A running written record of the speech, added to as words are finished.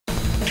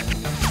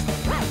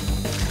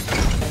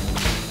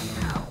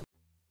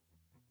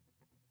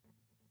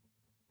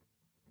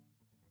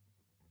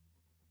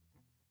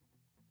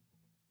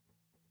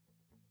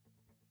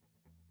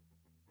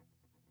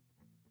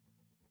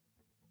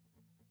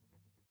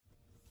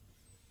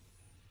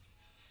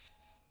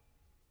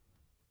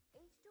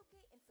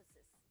H2K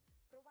Infosys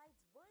provides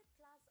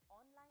world-class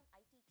online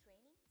IT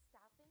training,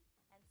 staffing,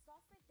 and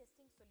software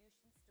testing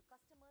solutions to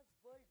customers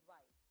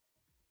worldwide.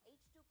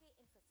 H2K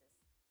Infosys,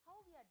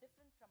 how we are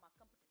different from our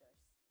competitors.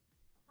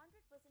 100%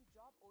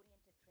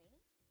 job-oriented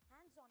training,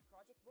 hands-on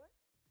project work,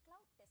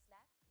 cloud test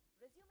lab,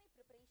 resume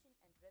preparation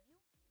and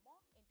review,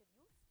 mock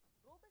interviews,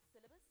 robust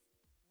syllabus,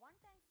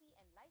 one-time fee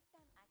and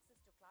lifetime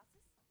access to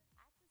classes,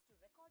 access to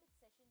recorded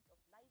sessions of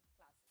live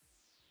classes.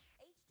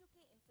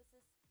 H2K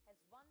Infosys has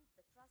won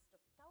the trust of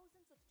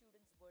thousands of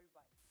students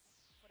worldwide.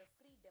 For a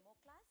free demo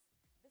class,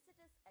 visit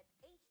us at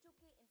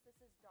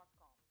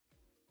h2kinfosys.com.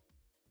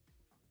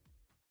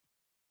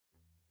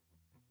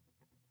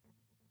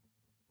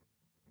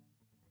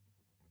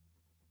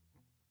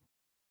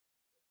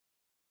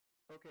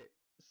 Okay,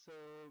 so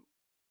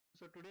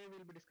today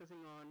we'll be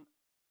discussing on,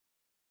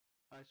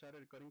 I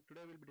started recording.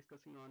 Today we'll be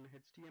discussing on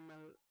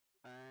HTML,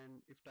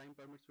 and if time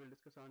permits we'll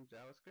discuss on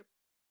JavaScript.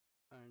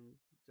 And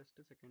just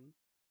a second.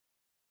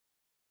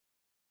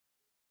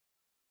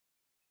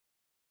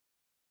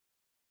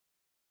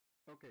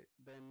 Okay,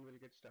 then we'll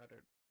get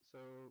started.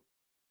 So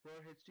for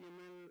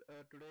HTML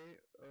today,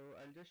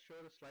 I'll just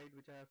show the slide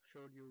which I have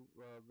showed you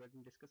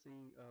when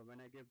discussing when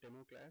I gave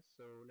demo class.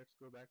 So let's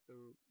go back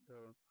to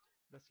the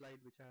slide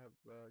which I have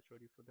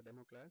showed you for the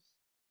demo class.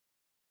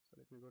 So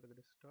let me go to the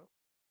desktop.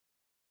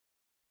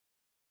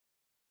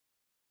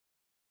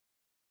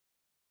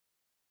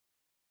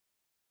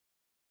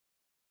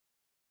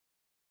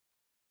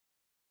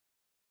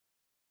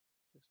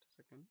 Just a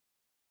second.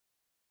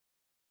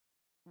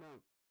 Now,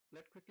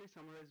 let's quickly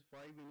summarize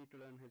why we need to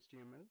learn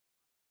HTML.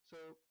 So,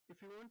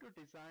 if you want to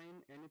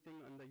design anything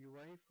on the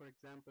UI, for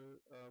example,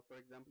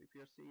 if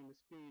you are seeing the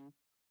screen,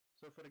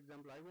 so for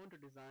example, I want to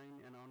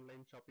design an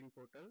online shopping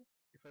portal.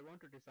 If I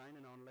want to design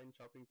an online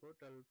shopping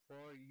portal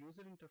for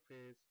user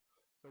interface,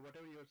 so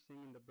whatever you are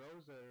seeing in the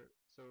browser,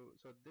 so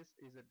this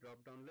is a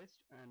drop-down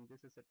list, and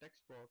this is a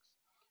text box,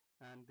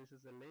 and this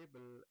is a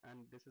label,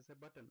 and this is a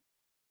button.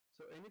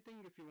 So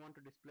anything if you want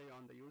to display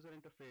on the user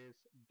interface,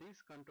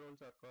 these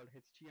controls are called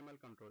HTML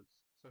controls.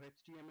 So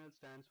HTML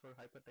stands for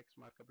Hypertext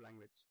Markup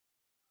Language.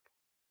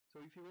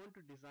 So if you want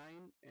to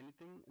design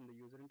anything in the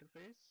user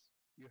interface,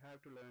 you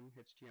have to learn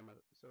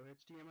HTML. So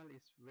HTML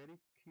is very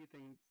key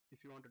thing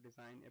if you want to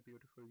design a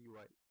beautiful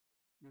UI,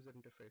 user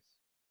interface.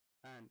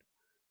 And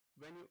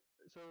when you,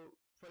 so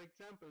for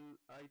example,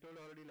 I told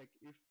already, like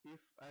if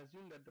I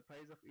assume that the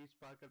price of each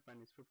Parker pen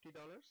is $50,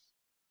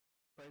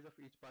 price of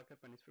each Parker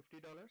pen is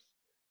 $50.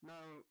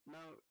 Now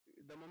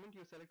the moment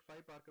you select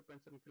 5 Parker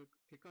pens and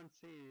click on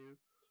save,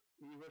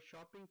 your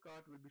shopping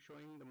cart will be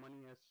showing the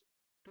money as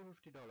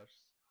 $250.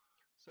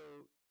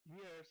 So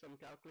here some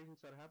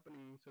calculations are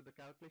happening. So the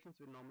calculations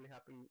will normally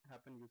happen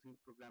using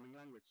programming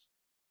language.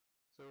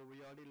 So we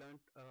already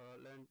learned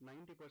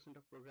 90%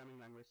 of programming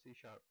language C#.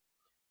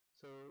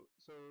 So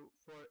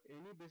for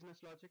any business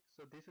logic,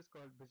 so this is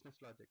called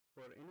business logic.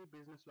 For any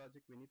business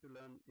logic, we need to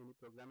learn any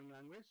programming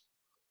language.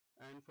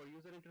 And for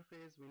user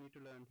interface, we need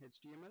to learn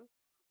HTML.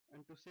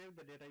 And to save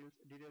the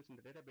details in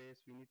the database,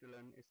 we need to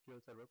learn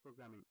SQL Server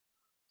programming.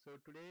 So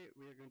today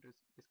we are going to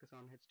discuss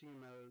on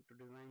HTML to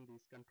design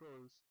these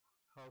controls,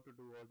 how to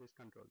do all these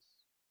controls.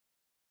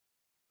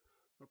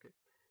 Okay,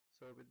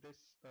 so with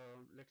this,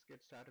 let's get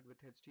started with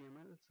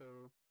HTML.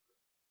 So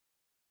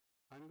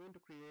I'm not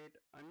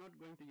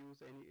going to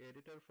use any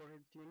editor for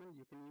HTML.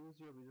 You can use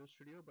your Visual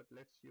Studio, but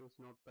let's use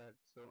Notepad.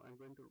 So I'm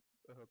going to,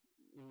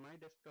 in my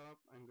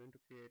desktop, I'm going to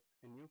create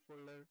a new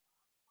folder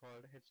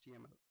called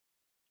HTML.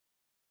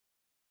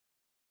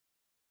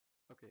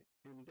 Okay,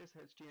 in this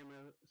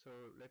HTML,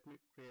 so let me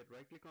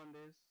right click on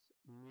this,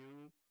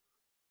 new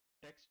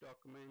text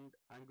document.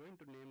 I'm going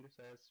to name this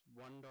as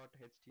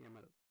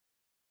 1.html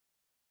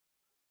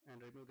and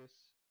remove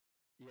this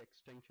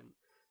extension.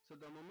 So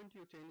the moment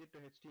you change it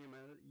to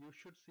HTML, you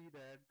should see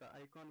that the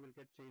icon will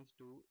get changed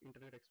to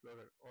Internet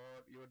Explorer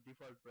or your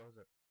default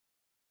browser.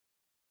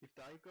 If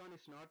the icon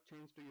is not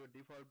changed to your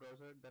default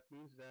browser, that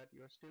means that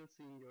you are still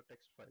seeing your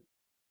text file.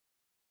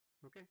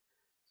 Okay,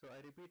 so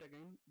I repeat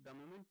again, the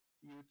moment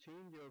you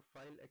change your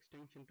file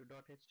extension to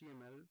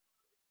 .html,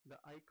 the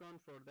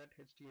icon for that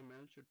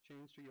HTML should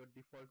change to your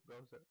default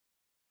browser.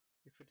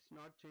 If it's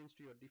not changed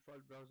to your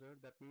default browser,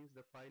 that means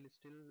the file is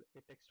still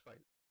a text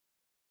file.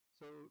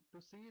 So to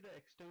see the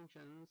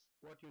extensions,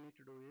 what you need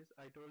to do is,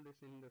 I told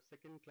this in the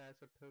second class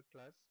or third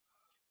class.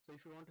 So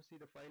if you want to see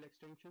the file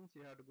extensions,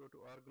 you have to go to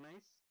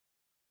Organize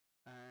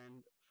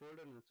and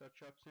Folder and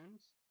Search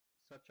Options,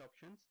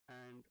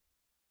 and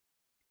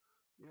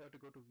you have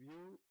to go to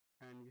View,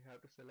 and you have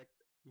to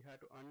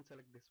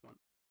unselect this one.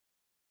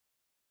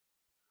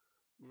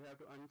 You have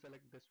to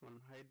unselect this one,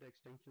 hide the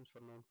extensions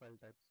for known file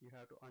types. You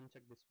have to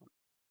uncheck this one.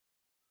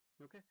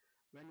 Okay,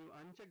 when you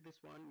uncheck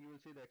this one, you will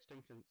see the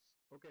extensions.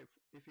 Okay,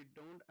 if you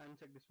don't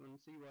uncheck this one,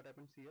 see what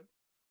happens here.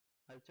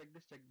 I'll check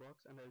this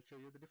checkbox and I'll show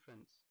you the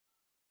difference.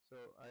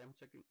 So I am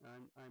checking,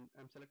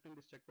 I'm selecting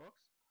this checkbox.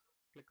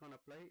 Click on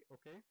apply.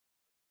 Okay,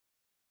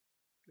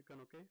 click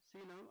on OK. See,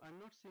 now I'm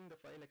not seeing the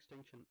file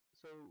extension.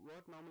 So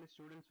what normally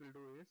students will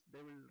do is, they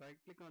will right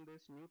click on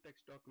this new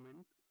text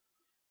document,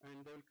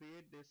 and they will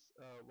create this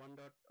one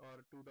dot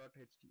or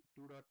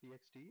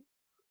two.txt,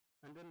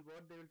 and then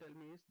what they will tell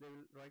me is they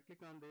will right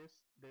click on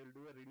this, they will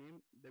do a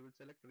rename, they will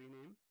select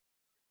rename,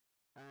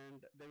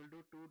 and they will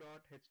do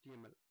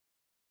 2.html,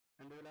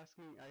 and they will ask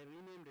me, I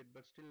renamed it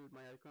but still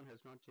my icon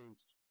has not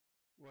changed,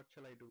 what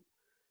shall I do?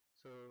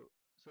 So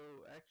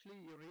actually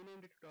you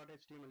renamed it to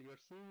 .html, you're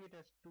seeing it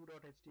as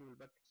 2.html,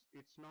 but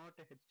it's not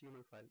a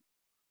HTML file.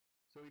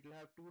 So it will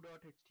have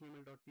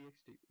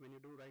 2.html.txt. When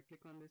you do right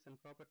click on this and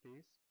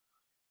properties,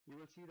 you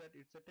will see that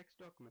it's a text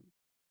document.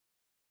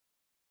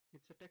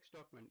 It's a text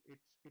document. It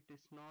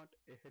is not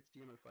a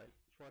HTML file.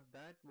 For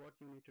that, what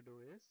you need to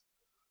do is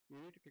you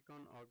need to click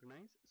on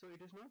organize. So it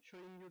is not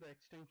showing you the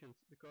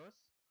extensions because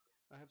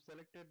I have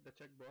selected the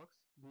checkbox,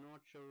 do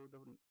not show the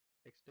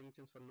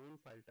extensions for known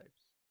file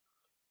types.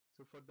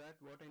 So for that,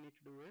 what I need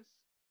to do is,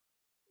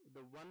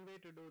 the one way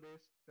to do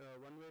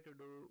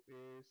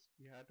is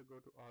you have to go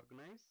to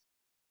organize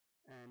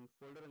and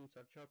folder and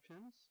search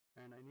options,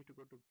 and I need to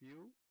go to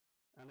view,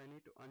 and I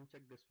need to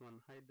uncheck this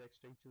one, hide the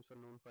extensions for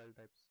known file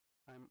types.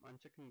 I'm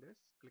unchecking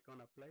this, click on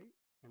apply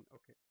and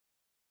OK.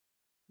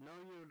 Now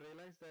you will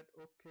realize that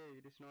okay,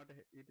 it is not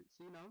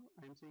see now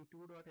I'm seeing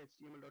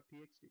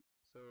 2.html.txt.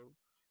 So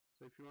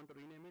if you want to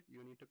rename it,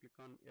 you need to click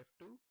on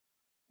F2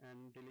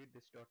 and delete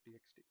this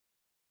 .txt.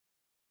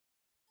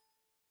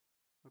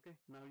 Okay,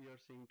 now you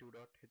are seeing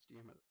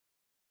 2.html.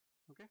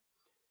 Okay,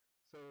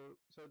 so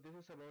this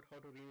is about how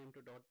to rename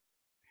to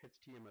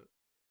 .html.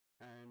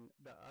 And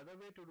the other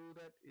way to do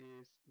that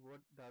is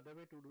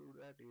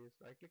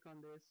right click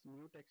on this,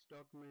 new text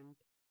document.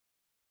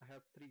 I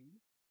have three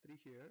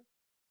here.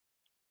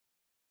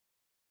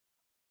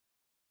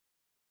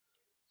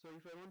 So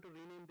if I want to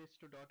rename this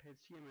to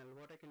 .html,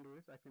 what I can do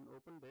is I can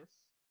open this,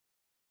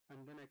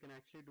 and then I can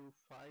actually do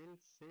file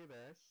save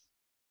as,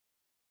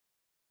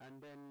 and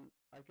then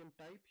I can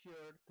type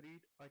here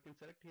I can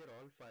select here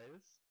all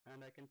files,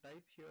 and I can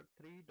type here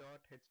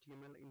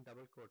 3.html in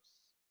double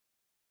quotes.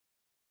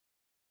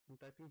 I'm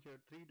typing here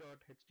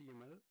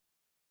 3.html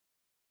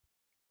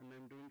and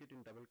I'm doing it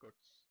in double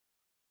quotes.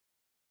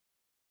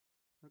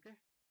 Okay,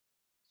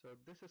 so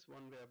this is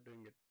one way of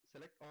doing it.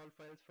 Select all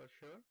files for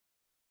sure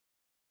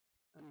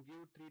and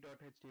give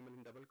 3.html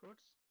in double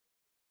quotes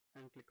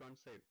and click on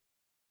save.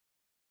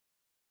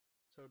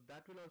 So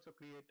that will also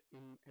create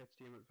in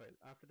HTML file.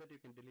 After that you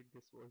can delete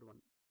this old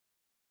one.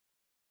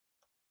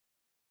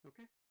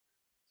 Okay,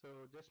 so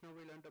just now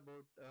we learned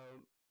about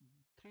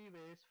two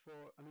ways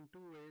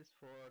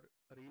for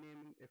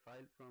renaming a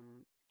file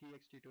from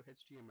txt to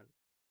HTML.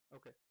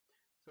 Okay,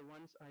 so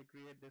once I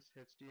create this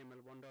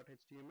HTML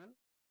 1.html,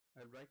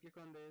 I'll right click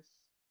on this,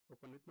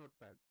 open with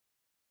Notepad.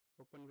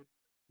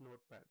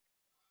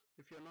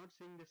 If you're not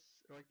seeing this,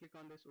 right click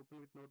on this,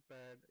 open with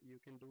Notepad, you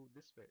can do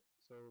this way.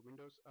 So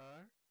Windows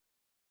R,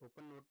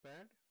 open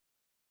Notepad,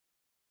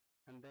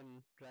 and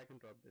then drag and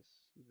drop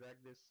this.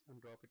 Drag this and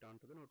drop it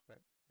onto the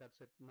Notepad.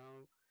 That's it.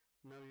 Now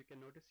you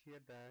can notice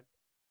here that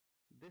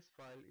this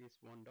file is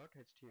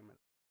 1.html.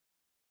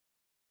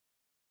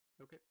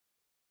 Okay,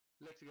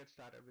 let's get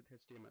started with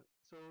HTML.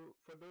 So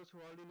for those who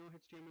already know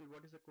HTML,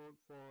 what is the code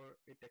for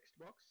a text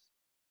box?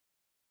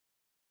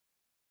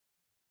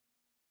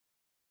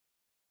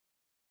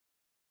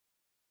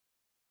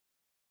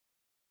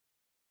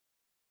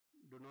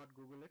 Do not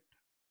Google it.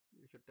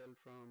 You should tell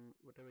from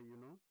whatever you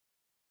know.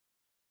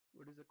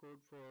 What is the code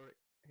for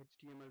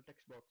HTML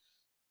text box?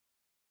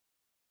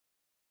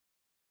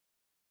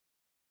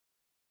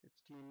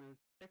 HTML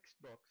text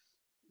box.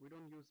 We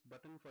don't use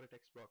button for a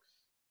text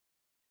box.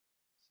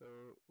 So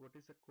what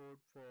is the code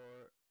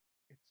for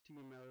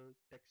HTML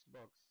text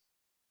box?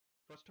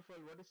 First of all,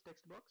 what is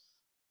text box?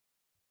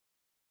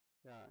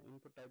 Yeah,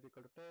 input type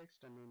equal to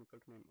text and name equal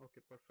to name.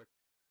 Okay, perfect.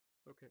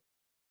 Okay,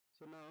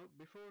 so now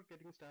before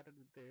getting started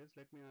with this,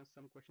 let me ask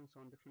some questions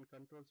on different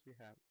controls we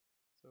have.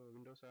 So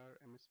Windows R,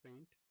 MS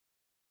Paint.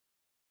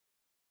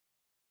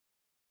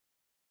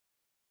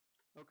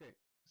 Okay,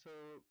 so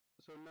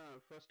now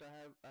first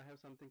I have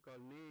something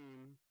called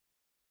name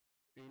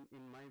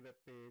in my web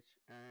page,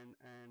 and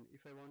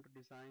if I want to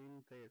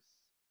design this,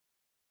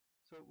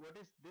 so what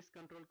is this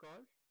control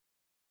called?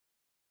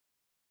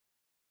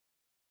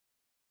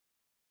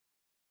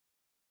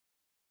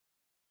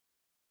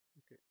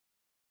 Okay,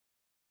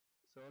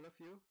 so all of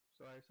you,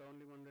 so I saw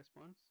only one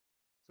response.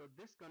 So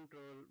this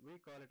control we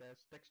call it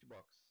as text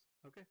box.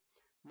 Okay,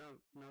 now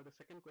the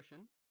second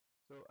question.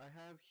 So I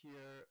have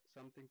here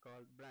something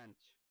called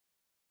branch.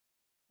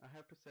 I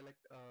have to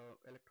select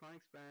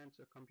electronics branch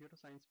or computer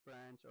science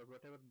branch or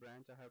whatever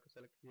branch I have to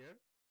select here.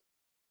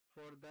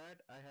 For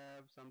that I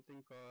have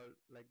something called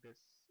like this.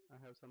 I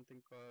have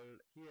something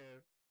called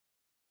here.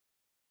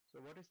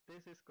 So what is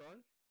this is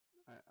called?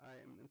 I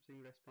am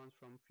seeing response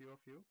from few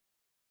of you.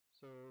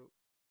 So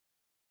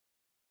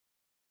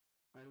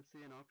I'll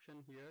see an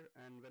option here,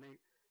 and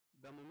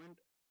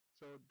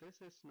so this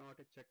is not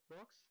a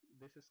checkbox,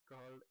 this is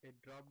called a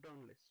drop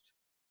down list.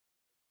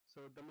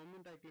 So the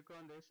moment I click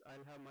on this,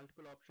 I'll have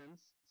multiple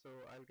options. So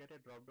I'll get a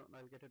drop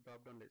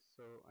down list.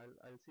 So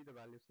I'll see the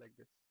values like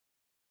this.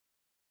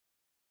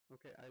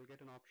 Okay, I'll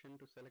get an option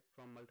to select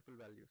from multiple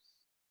values.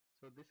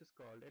 So this is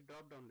called a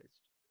drop down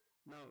list.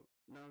 Now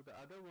the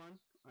other one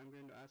I'm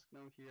going to ask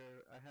now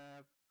here, I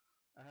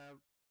have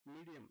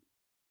medium,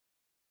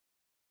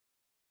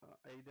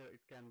 either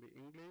it can be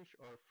English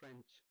or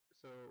French.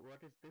 So what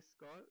is this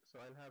called?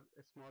 So I'll have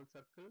a small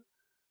circle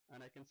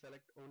and I can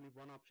select only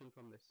one option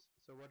from this.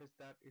 So what is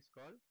that is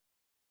called?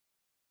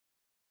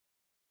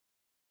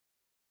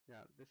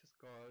 Yeah, this is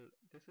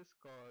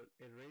called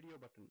a radio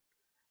button.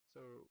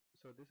 So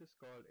this is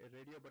called a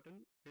radio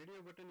button.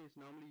 Radio button is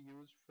normally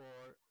used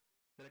for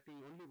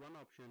selecting only one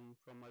option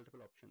from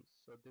multiple options.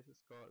 So this is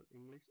called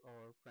English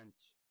or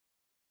French.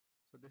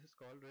 So this is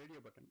called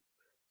radio button.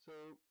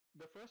 So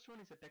the first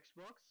one is a text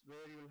box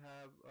where you'll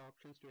have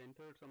options to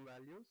enter some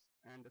values,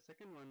 and the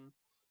second one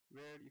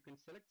where you can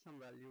select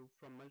some value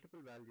from multiple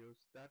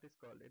values, that is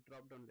called a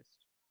drop down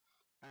list.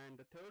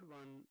 And the third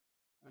one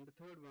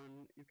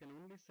you can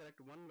only select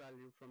one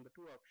value from the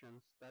two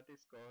options, that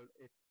is called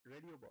a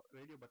radio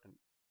button.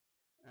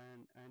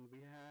 And we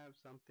have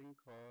something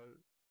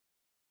called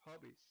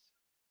hobbies.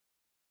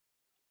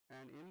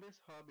 And in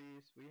this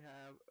hobbies we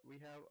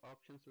have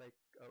options like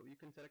you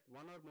can select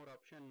one or more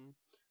option.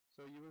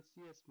 So you will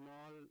see a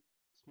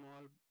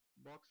small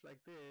box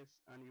like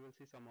this, and you will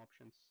see some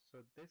options.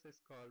 So this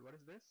is called, what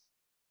is this?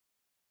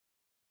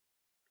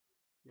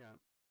 Yeah,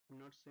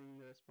 I'm not seeing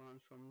the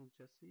response from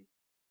Jesse.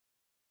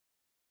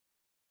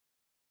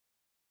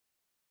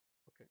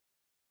 Okay,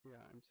 yeah,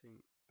 I'm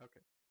seeing.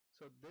 Okay,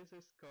 so this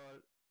is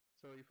called,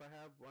 so if I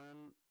have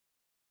one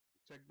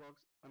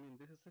checkbox, I mean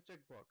this is the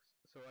checkbox,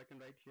 so I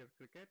can write here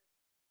cricket,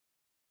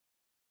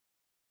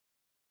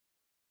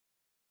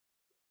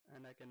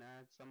 and I can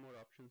add some more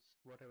options,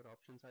 whatever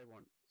options I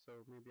want.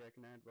 So maybe I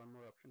can add one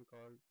more option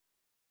called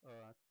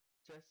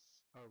chess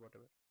or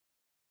whatever.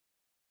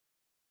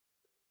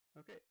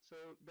 Okay,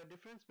 so the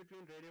difference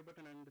between radio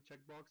button and the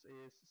checkbox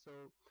is,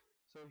 so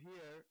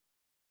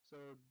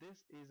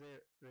this is a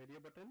radio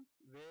button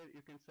where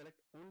you can select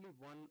only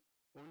one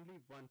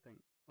thing,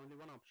 only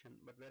one option.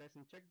 But whereas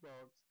in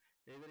checkbox,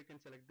 either you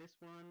can select this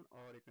one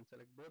or you can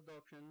select both the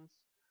options.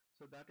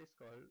 So that is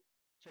called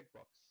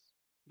checkbox.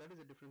 That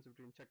is the difference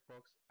between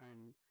checkbox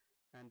and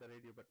the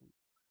radio button.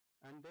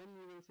 And then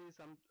you will see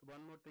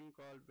one more thing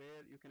called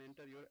where you can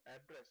enter your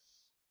address.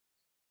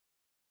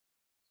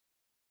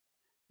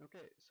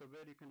 Okay, so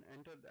where you can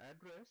enter the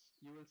address,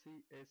 you will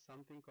see a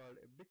something called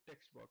a big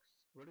text box.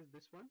 What is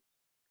this one?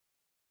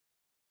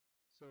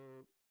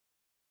 So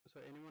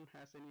anyone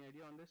has any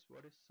idea on this?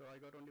 What is, so I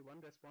got only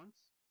one response.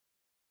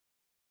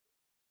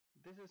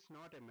 This is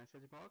not a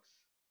message box,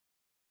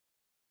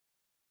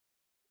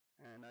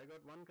 and I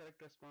got one correct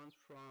response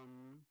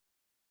from,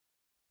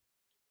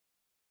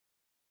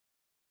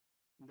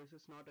 this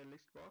is not a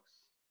list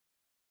box.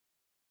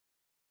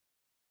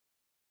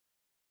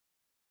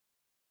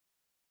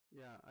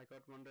 Yeah, I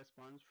got one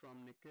response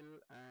from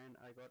Nikhil and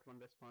I got one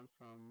response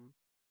from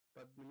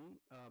Padmini.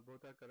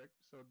 Both are correct.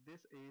 So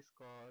this is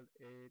called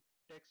a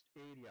text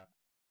area.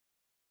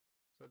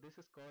 So this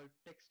is called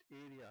text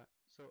area.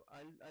 So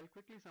I'll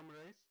quickly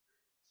summarize.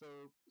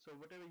 So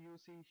whatever you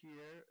see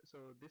here,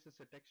 so this is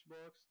a text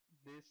box,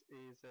 this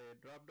is a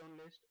drop down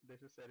list, this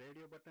is a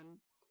radio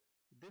button,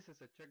 this is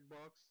a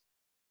checkbox,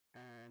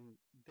 and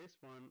this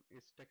one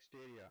is text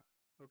area.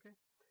 Okay,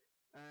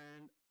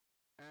 and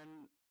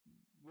and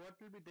what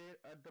will be there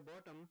at the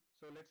bottom?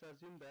 So let's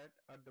assume that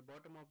at the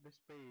bottom of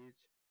this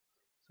page,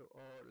 so,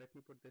 or let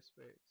me put this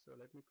way, so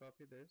let me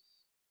copy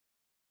this,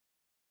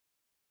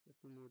 let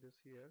me move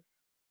this here,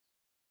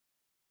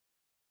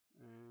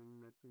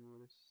 and let me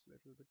move this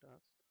little bit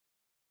up,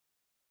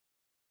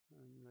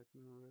 and let me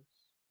move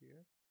this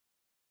here.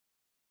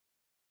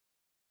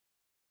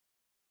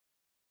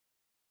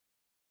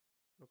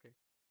 Okay,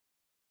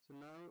 so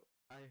now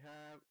I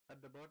have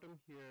at the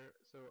bottom here,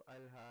 so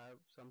I'll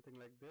have something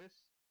like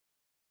this,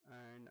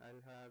 and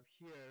I'll have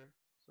here,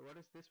 so what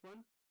is this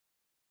one?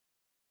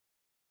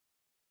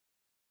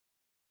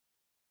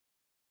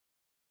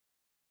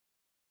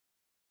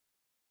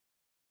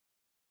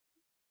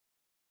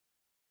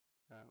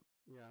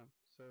 Yeah,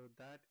 so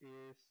that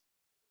is,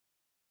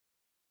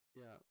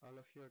 yeah, all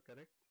of you are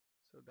correct.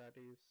 So that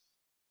is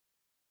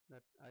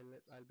that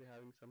I'll be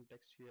having some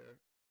text here,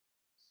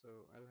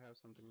 so I'll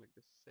have something like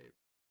this, save.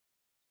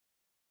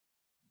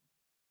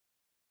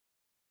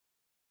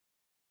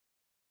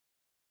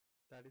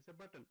 That is a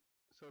button.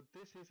 So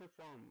this is a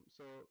form.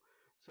 So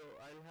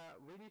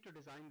we need to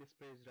design this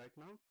page right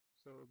now.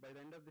 So by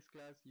the end of this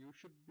class, you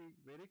should be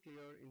very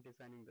clear in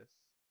designing this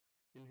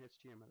in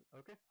HTML.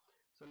 Okay,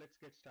 so let's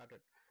get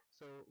started.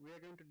 So we are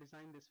going to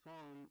design this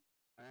form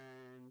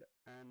and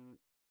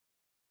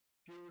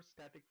pure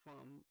static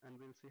form, and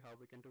we'll see how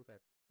we can do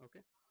that.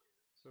 Okay,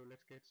 so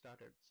let's get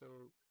started.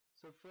 So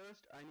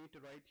first I need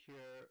to write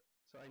here,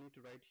 so I need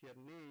to write here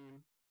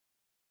name,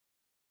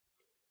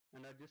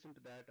 and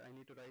adjacent to that I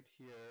need to write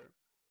here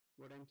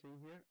what I'm saying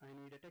here. I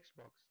need a text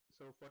box.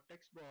 So for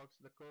text box,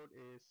 the code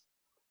is,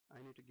 I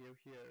need to give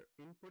here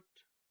input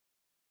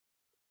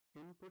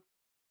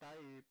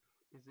type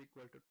is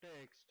equal to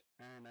text,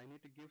 and I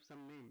need to give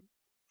some name.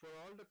 for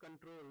all the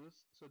controls,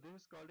 so this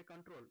is called a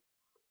control.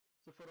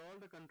 So for all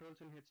the controls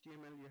in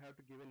HTML, you have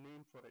to give a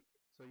name for it.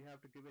 So you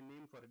have to give a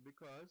name for it,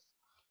 because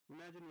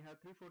imagine you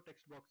have 3-4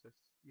 text boxes.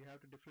 You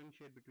have to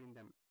differentiate between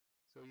them.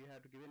 So you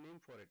have to give a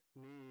name for it.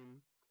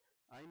 Name,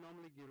 I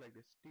normally give like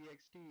this,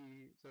 txt.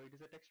 So it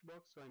is a text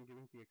box, so I'm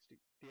giving txt.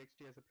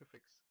 Txt as a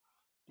prefix.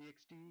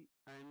 Txt,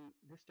 and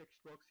this text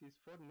box is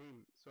for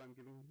name, so I'm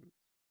giving names.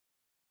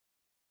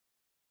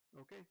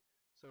 Okay,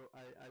 so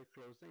I'll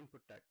close the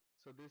input tag.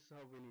 So this is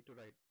how we need to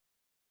write.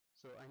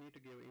 So I need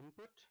to give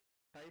input,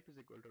 type is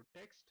equal to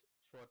text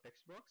for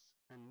text box,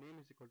 and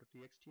name is equal to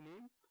txt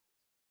name,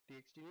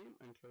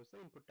 and close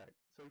the input tag.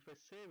 So if I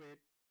save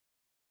it,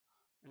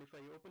 and if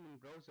I open in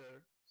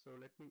browser, so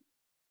let me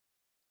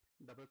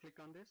double click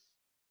on this.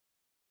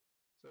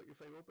 So if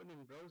I open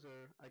in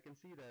browser, I can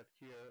see that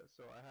here,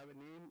 so I have a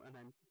name and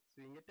I'm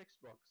seeing a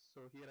text box.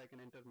 So here I can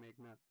enter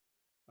Meghna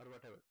or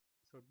whatever.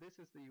 So this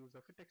is the use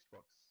of a text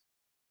box.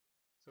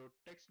 So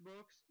text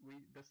box,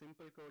 the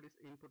simple code is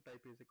input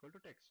type is equal to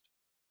text.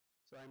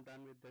 So I'm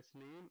done with this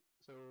name.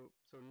 So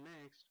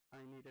next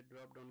I need a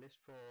drop down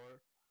list for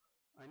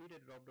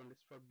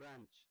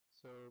branch.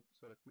 So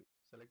let me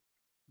select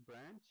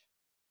branch,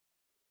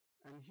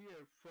 and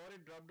here for a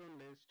drop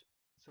down list,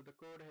 so the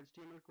code,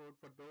 HTML code,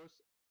 for those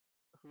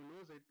who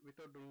knows it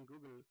without doing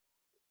Google,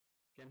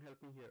 can help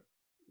me here.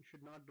 You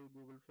should not do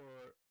Google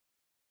for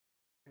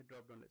a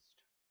drop down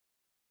list.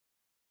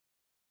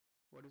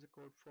 What is the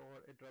code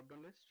for a drop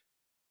down list?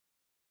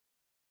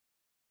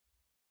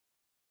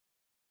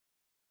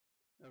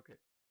 Okay,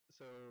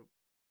 so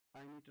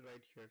I need to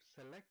write here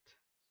select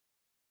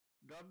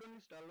drop down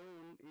list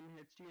alone. In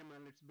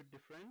HTML it's a bit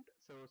different.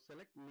 So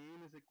select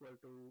name is equal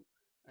to,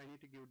 I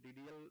need to give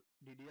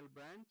DDL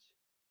branch,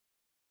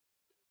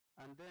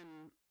 and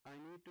then I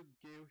need to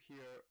give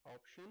here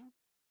option,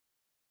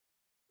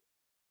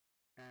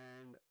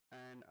 and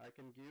I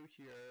can give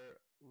here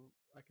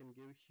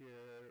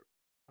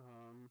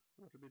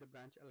what will be the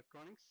branch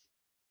electronics.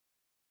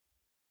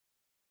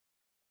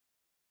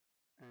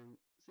 And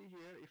see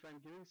here, if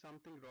I'm giving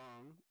something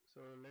wrong,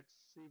 so let's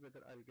see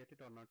whether I'll get it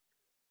or not.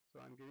 So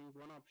I'm giving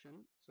one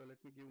option, so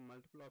let me give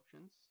multiple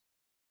options,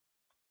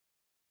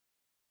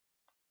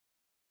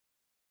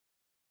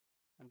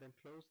 and then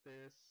close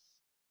this,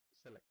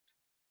 select.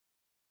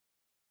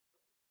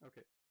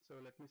 Okay, so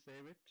let me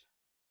save it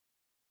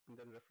and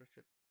then refresh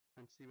it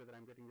and see whether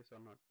I'm getting this or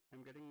not.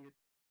 I'm getting it.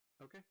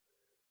 Okay,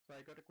 so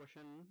I got a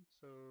question.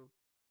 So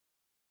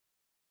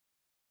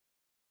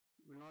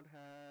will not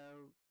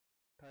have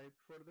type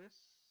for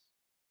this.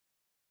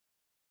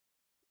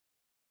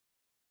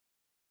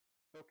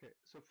 Okay,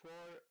 so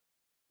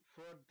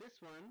for this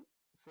one,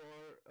 for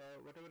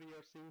whatever you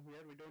are seeing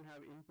here, we don't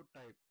have input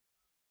type.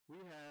 We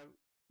have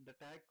the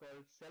tag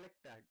called select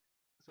tag.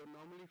 So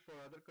normally for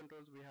other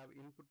controls we have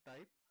input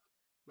type,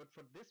 but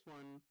for this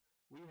one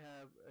we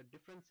have a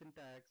different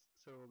syntax.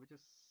 So which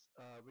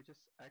is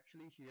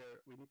actually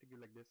here we need to give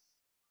like this.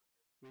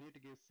 We need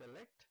to give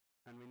select,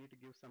 and we need to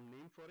give some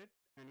name for it,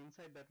 and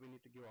inside that we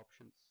need to give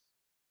options.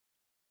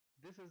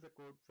 This is the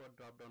code for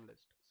drop down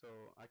list.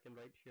 So I can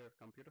write here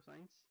computer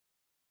science.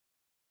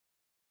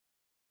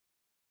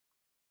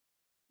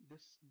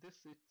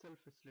 This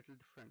itself is little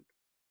different.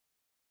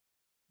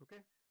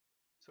 Okay,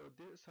 so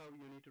this is how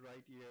you need to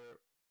write here.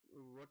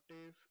 What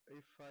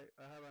if I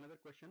have another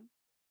question.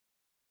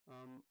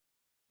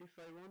 If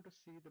I want to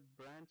see the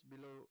branch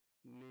below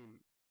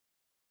name.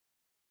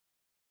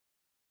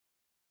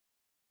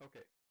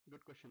 Okay,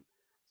 good question.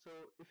 So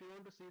if you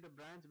want to see the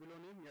branch below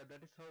name, yeah,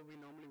 that is how we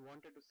normally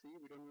wanted to see.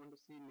 We don't want to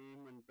see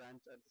name and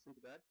branch adjacent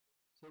to that.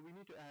 So we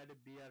need to add a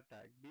BR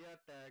tag. BR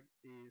tag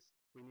is,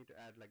 we need to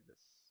add like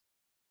this.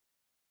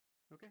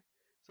 Okay,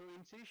 so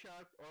in C#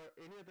 or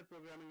any other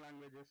programming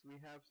languages, we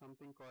have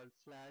something called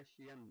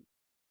 /n.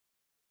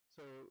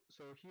 So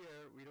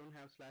here we don't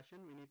have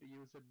 /n, we need to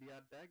use a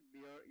BR tag.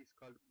 BR is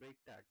called break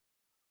tag.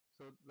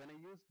 So when I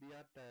use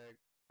BR tag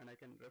and I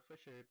can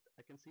refresh it,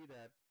 I can see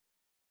that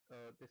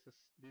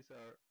these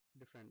are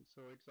different.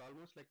 So it's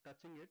almost like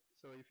touching it.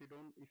 So if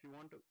you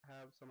want to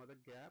have some more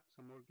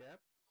gap,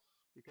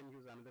 you can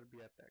use another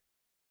BR tag.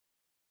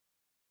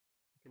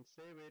 You can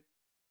save it,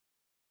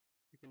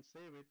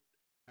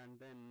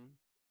 and then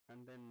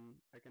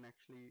I can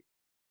actually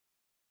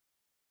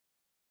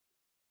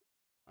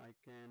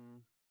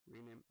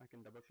rename. I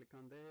can double click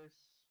on this.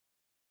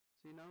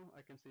 See, now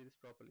I can see this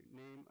properly.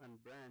 Name and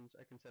branch,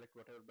 I can select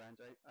whatever branch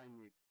I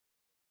need.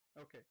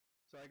 Okay,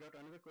 so I got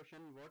another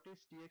question. What is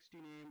txt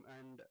name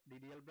and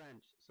DDL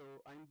branch?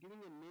 So I'm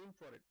giving a name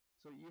for it.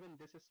 So even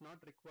this is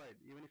not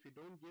required. Even if you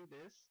don't give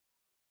this,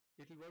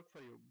 it will work for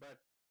you. But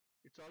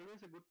it's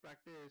always a good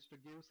practice to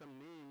give some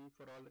name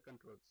for all the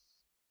controls.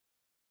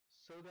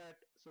 So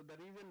the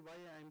reason why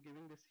I'm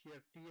giving this here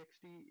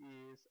txt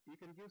is you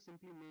can give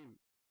simply name.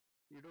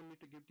 You don't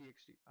need to give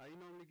txt. I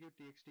normally give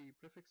txt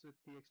prefix with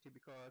txt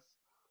because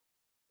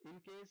in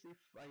case if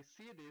I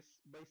see this,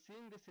 by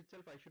seeing this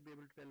itself, I should be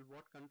able to tell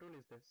what control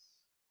is this.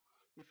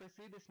 If I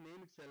see this name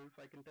itself,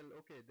 I can tell,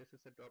 okay, this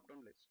is a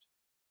drop-down list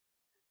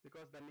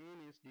because the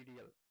name is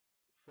DDL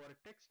for a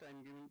text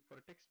I'm giving, for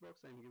a text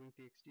box I'm giving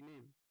txt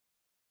name.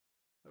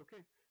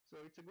 Okay,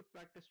 so it's a good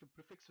practice to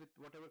prefix with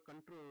whatever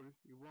control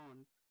you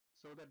want,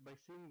 so that by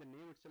seeing the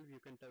name itself you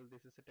can tell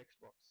this is a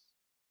text box.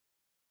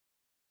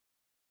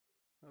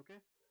 Okay,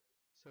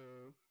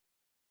 so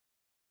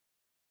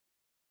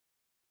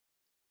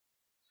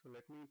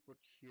let me put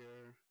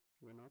here,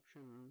 give an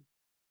option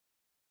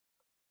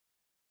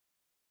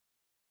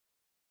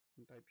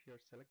and type here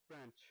select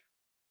branch.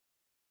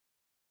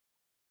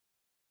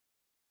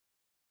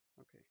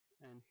 Okay,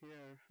 and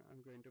here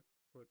I'm going to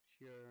put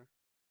here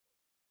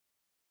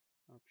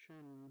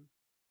option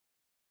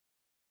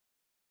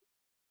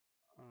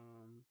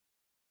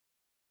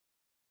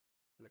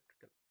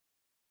electrical.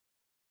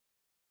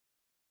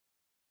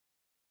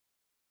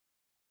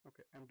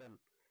 Okay, I'm done.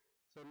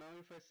 So now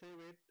if I save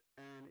it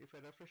and if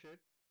I refresh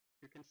it,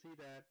 you can see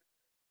that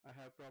I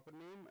have proper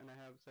name and I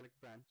have select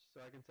branch,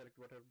 so I can select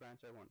whatever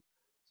branch I want.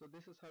 So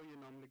this is how you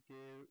normally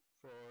give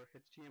for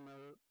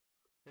HTML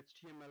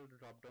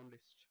drop down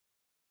list.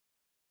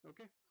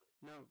 Okay,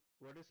 now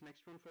what is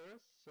next one for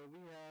us? So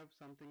we have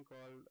something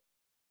called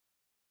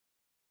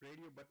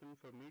radio button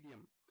for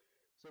medium.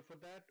 So for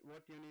that,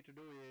 what you need to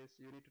do is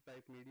you need to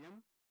type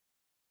medium,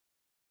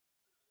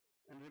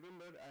 and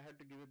remember I had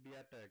to give a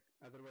BR tag,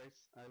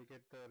 otherwise I'll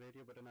get the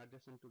radio button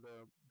adjacent to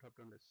the drop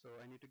down list. So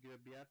I need to give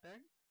a BR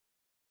tag,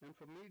 and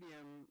for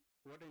medium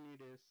what I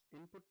need is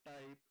input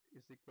type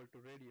is equal to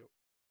radio.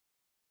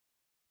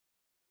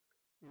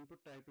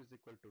 Input type is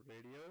equal to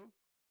radio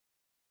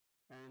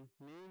and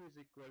name is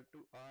equal to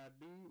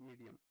RD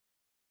medium,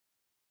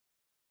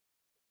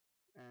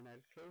 and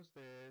I'll close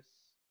this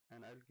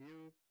and I'll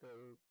give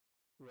the,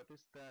 what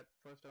is that,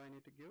 first I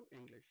need to give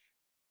English,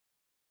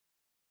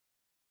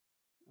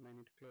 and I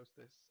need to close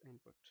this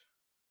input.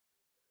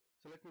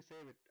 So let me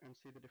save it and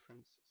see the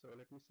difference. So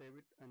let me save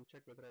it and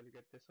check whether I'll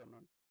get this or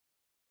not.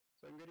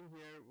 So I'm getting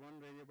here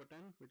one radio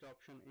button which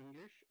option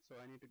English, so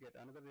I need to get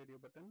another radio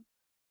button.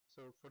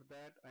 So for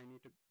that I need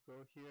to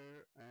go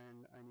here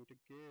and I need to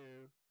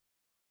give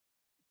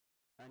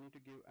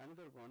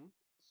another one.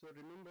 So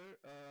remember,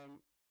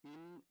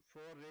 in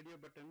for radio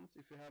buttons,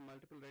 if you have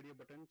multiple radio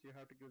buttons, you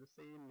have to give the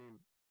same name.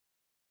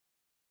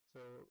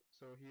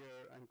 So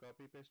here I'm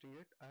copy pasting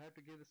it. I have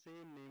to give the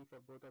same name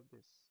for both of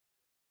this.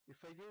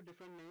 If I give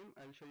different name,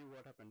 I'll show you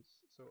what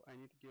happens. So I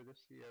need to give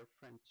this here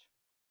French.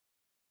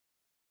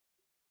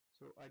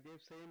 So I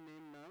gave same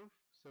name now.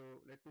 So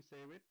let me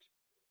save it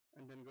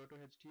and then go to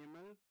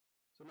HTML.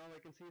 So now I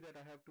can see that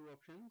I have two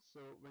options.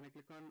 So when I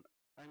click on,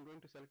 I'm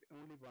going to select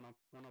only one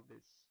of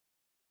these.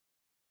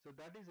 So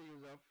that is the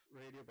use of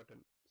radio button.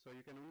 So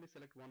you can only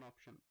select one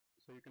option.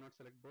 So you cannot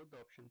select both the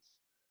options.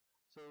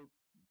 So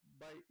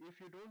if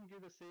you don't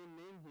give the same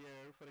name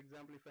here, for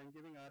example, if I'm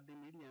giving RD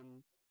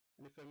medium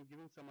and if I'm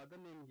giving some other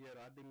name here,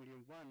 RD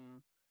medium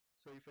 1,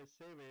 so if I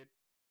save it,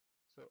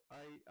 so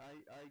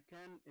I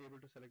can able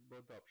to select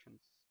both the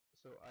options.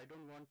 So I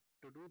don't want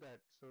to do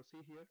that. So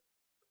see here,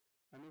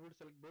 I'm able to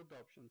select both the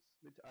options,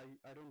 which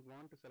I don't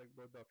want to select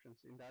both the options.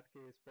 In that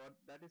case, for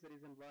that is the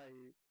reason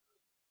why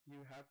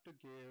you have to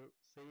give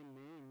same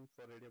name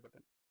for radio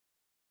button.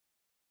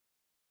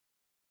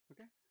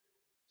 Okay,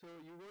 so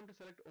you want to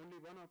select only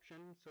one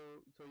option,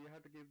 so you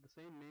have to give the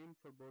same name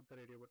for both the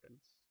radio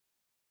buttons.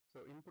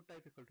 So input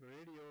type equal to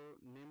radio,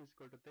 name is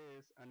equal to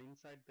this, and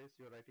inside this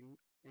you're writing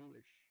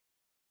English.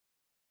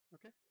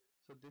 Okay,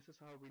 so this is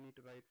how we need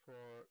to write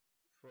for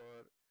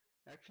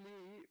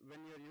actually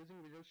when you're using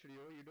Visual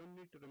Studio, you don't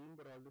need to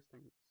remember all these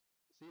things.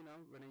 See now,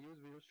 when I use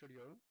Visual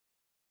Studio,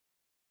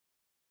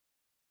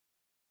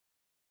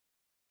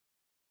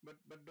 but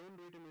don't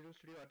do it in Visual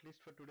Studio at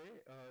least for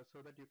today, so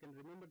that you can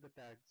remember the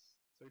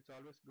tags. So it's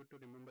always good to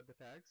remember the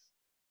tags.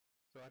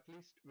 So at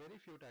least very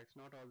few tags,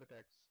 not all the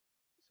tags.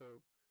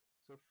 So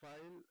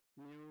file,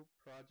 new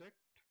project.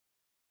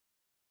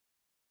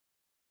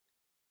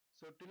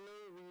 So till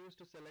now we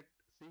used to select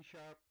C#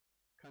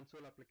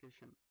 console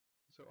application.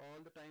 So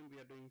all the time we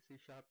are doing C#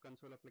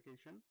 console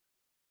application.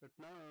 But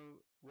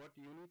now what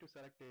you need to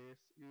select is,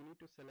 you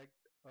need to select,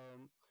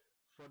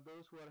 for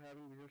those who are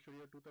having Visual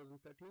Studio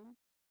 2013,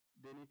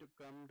 they need to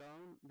come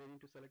down, they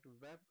need to select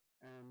web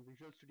and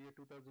Visual Studio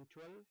 2012,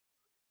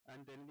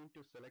 and they need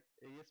to select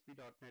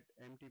ASP.NET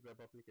Empty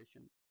Web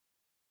Application.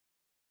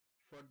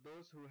 For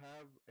those who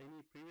have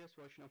any previous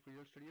version of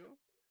Visual Studio,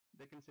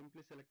 they can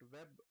simply select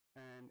web,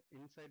 and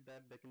inside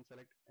that they can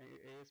select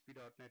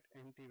ASP.NET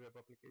Empty Web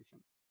Application.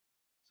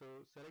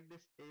 So select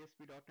this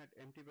ASP.NET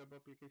Empty Web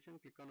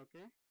Application, click on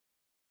OK.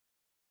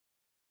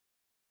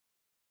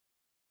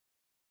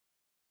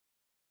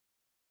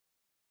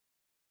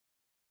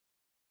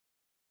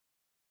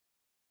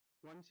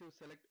 Once you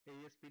select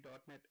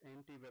ASP.NET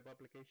Empty Web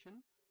Application,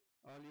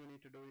 all you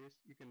need to do is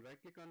you can right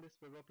click on this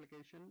web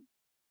application,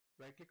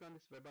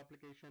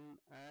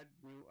 add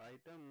new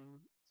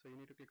item. So you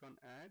need to click on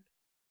add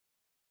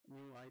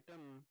new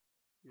item.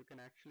 You can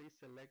actually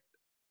select,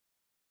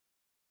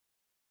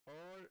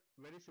 or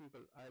very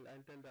simple,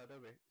 I'll tell the other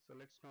way. So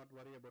let's not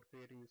worry about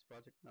creating this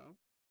project now.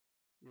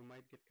 You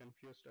might get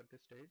confused at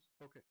this stage.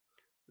 Okay,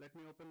 let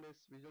me open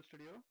this Visual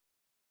Studio.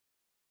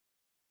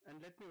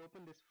 and let me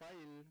open this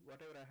file,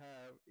 whatever I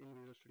have in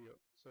Visual Studio.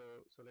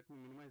 So let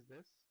me minimize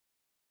this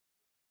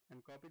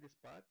and copy this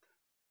path,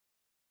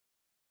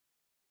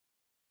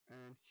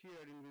 and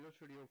here in Visual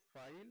Studio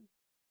file,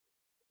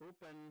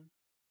 open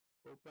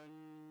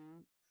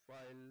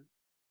file.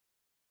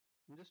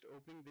 I'm just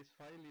opening this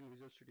file in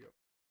Visual Studio.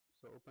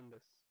 So open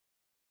this.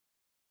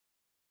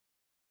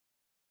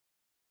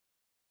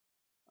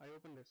 I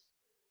open this.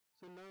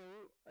 So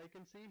now I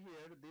can see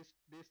here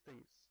these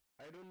things.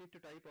 I don't need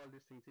to type all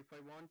these things. If I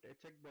want a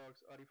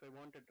checkbox or if I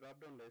want a drop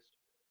down list,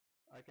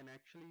 I can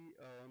actually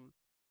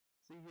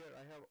see here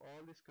I have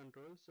all these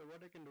controls. So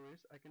what I can do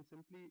is I can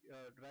simply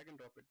drag and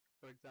drop it.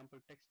 For example,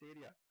 text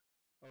area,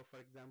 or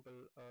for example,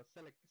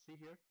 select. See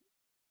here,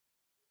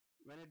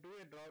 when I do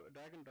a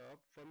drag and drop,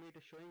 for me it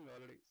is showing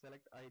already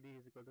select ID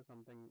is equal to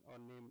something or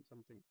name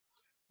something.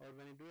 Or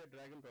when I do a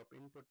drag and drop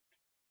input,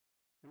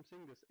 I'm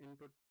seeing this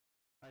input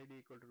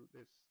ID equal to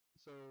this.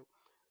 So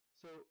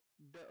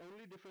the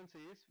only difference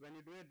is when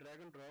you do a drag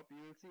and drop,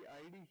 you will see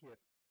ID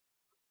here.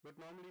 But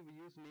normally we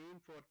use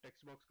name for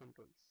text box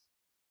controls.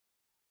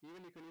 Even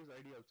you can use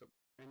ID also.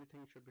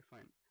 Anything should be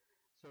fine.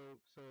 So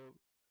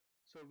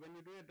when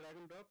you do a drag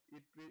and drop,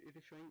 it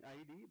is showing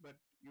ID, but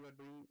you are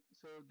doing,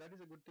 so that is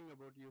a good thing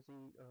about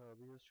using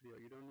Visual Studio.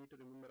 You don't need to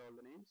remember all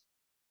the names,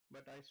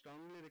 but I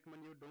strongly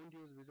recommend you don't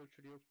use Visual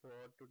Studio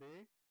for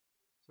today.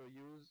 So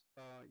use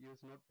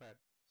Notepad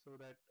so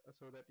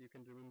that you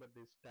can remember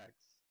these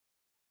tags.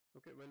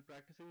 Okay, while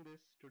practicing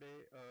this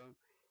today,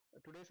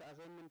 today's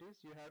assignment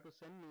is you have to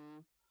send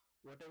me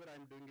whatever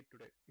I'm doing it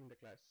today in the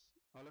class.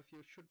 All of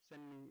you should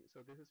send me.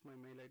 So this is my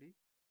mail ID.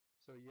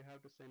 So you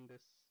have to send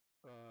this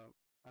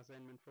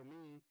assignment for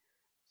me.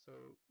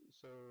 So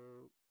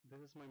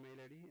this is my mail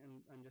ID,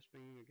 and I'm just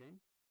bringing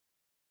again.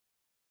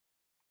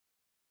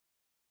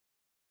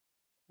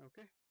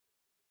 Okay.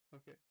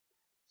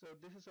 So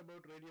this is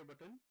about radio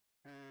button,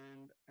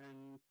 and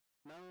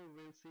now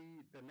we'll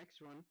see the next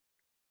one,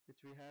 which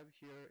we have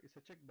here is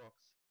a checkbox.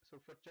 So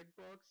for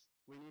checkbox,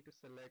 we need to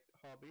select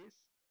hobbies.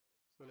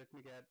 So let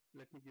me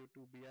give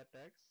two BR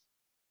tags,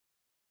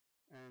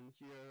 and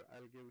here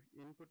I'll give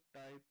input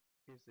type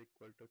is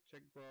equal to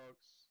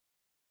checkbox,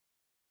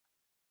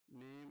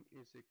 name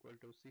is equal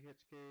to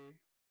chk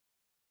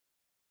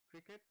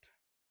cricket,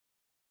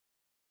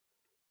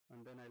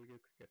 and then I'll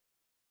give cricket,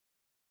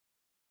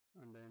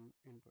 and then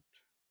input.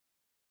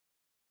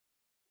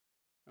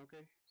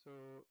 Okay,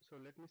 so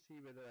let me see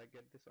whether I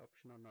get this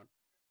option or not.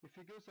 If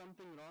you give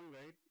something wrong,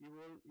 right, you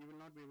will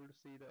not be able to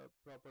see the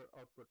proper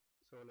output.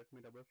 So let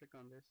me double click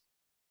on this.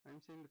 I'm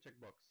seeing the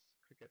checkbox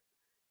cricket.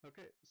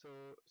 Okay, so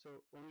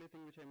only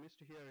thing which I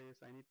missed here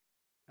is I need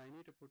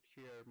to put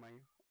here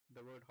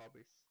the word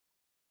hobbies.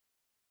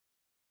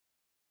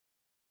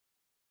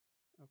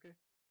 Okay,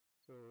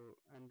 so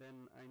and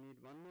then I need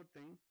one more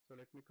thing. So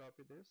let me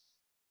copy this.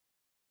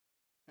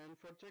 And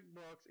for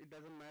checkbox, it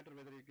doesn't matter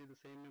whether you give the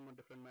same name or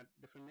different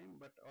name,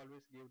 but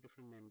always give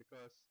different name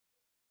because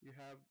you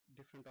have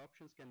different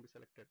options can be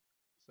selected.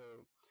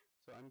 So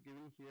I'm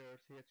giving here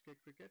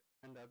CHK cricket,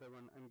 and the other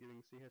one I'm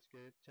giving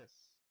CHK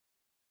chess.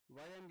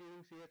 Why I'm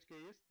giving CHK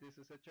is this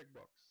is a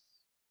checkbox.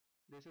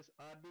 This is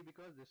RB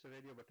because this is a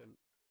radio button,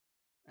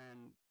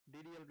 and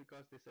DDL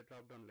because this is a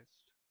drop down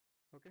list.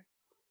 Okay,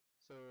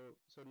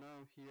 so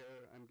now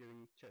here I'm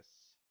giving chess.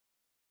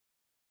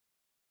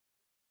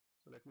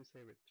 So let me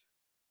save it.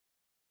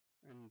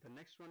 And the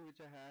next one which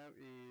I have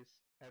is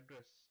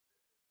address.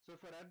 So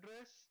for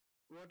address,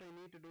 what I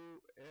need to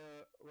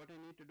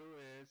do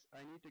is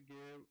I need to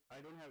give, I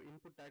don't have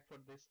input tag for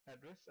this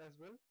address as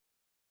well.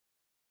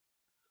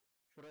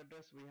 For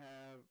address we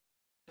have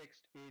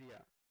text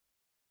area.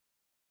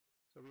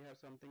 So we have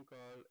something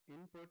called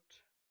input,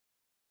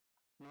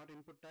 not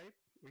input type.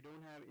 We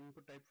don't have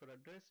input type for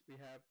address. We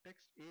have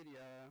text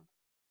area,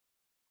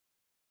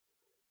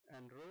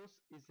 and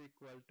rows is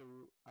equal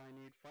to I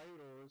need 5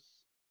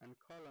 rows, and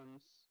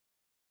columns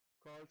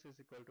is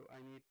equal to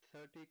I need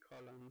 30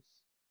 columns,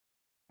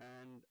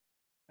 and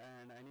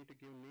I need to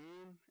give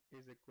name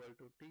is equal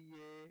to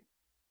TA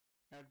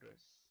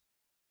address.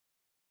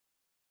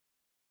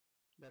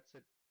 That's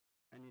it.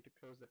 I need to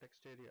close the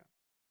text area,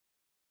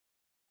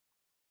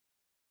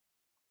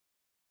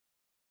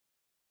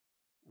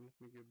 and let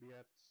me give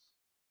BRs.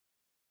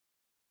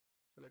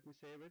 So let me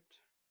save it,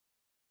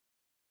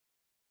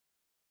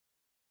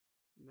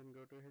 then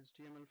go to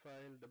HTML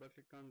file, double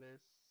click on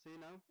this. See,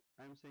 now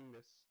I'm seeing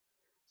this.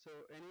 So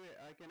anyway,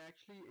 I can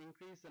actually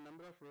increase the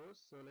number of rows.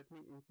 So let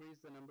me increase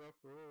the number of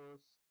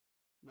rows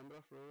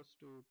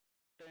to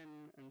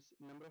 10, and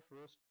number of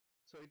rows.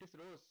 So it is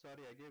rows.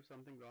 Sorry, I gave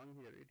something wrong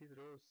here. It is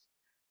rows.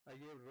 I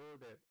gave row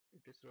there.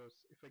 It is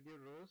rows. If I give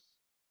rows,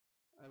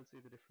 I'll see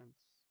the difference.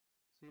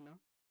 See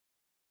now?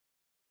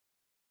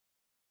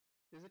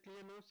 Is it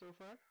clear now so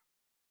far?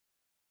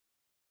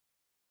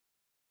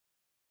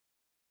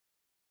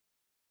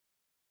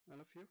 All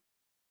of you?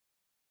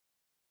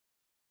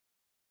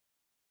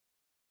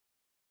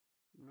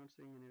 I'm not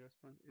seeing any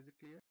response. Is it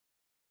clear?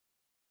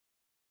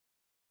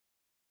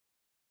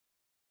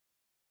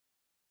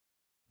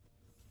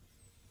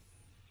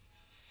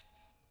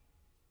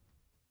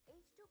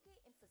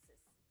 H2K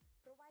Infosys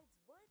provides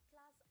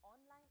world-class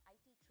online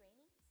IT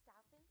training,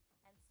 staffing,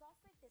 and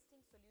software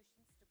testing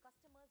solutions to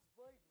customers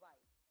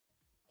worldwide.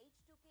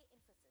 H2K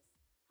Infosys,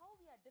 how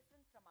we are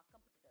different from our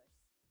competitors.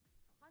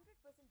 100%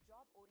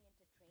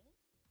 job-oriented training,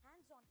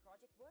 hands-on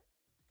project work,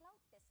 cloud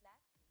test lab,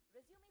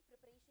 resume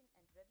preparation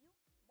and review,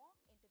 mock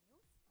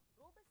interviews,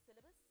 robust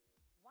syllabus,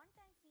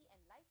 one-time fee and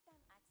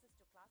lifetime access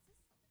to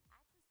classes,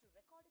 access to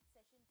recorded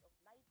sessions of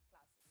live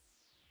classes.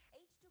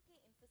 H2K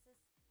Infosys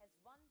has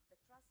won the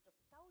trust of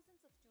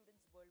thousands of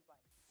students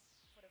worldwide.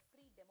 For a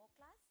free demo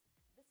class,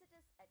 visit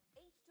us at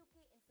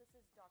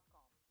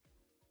h2kinfosys.com.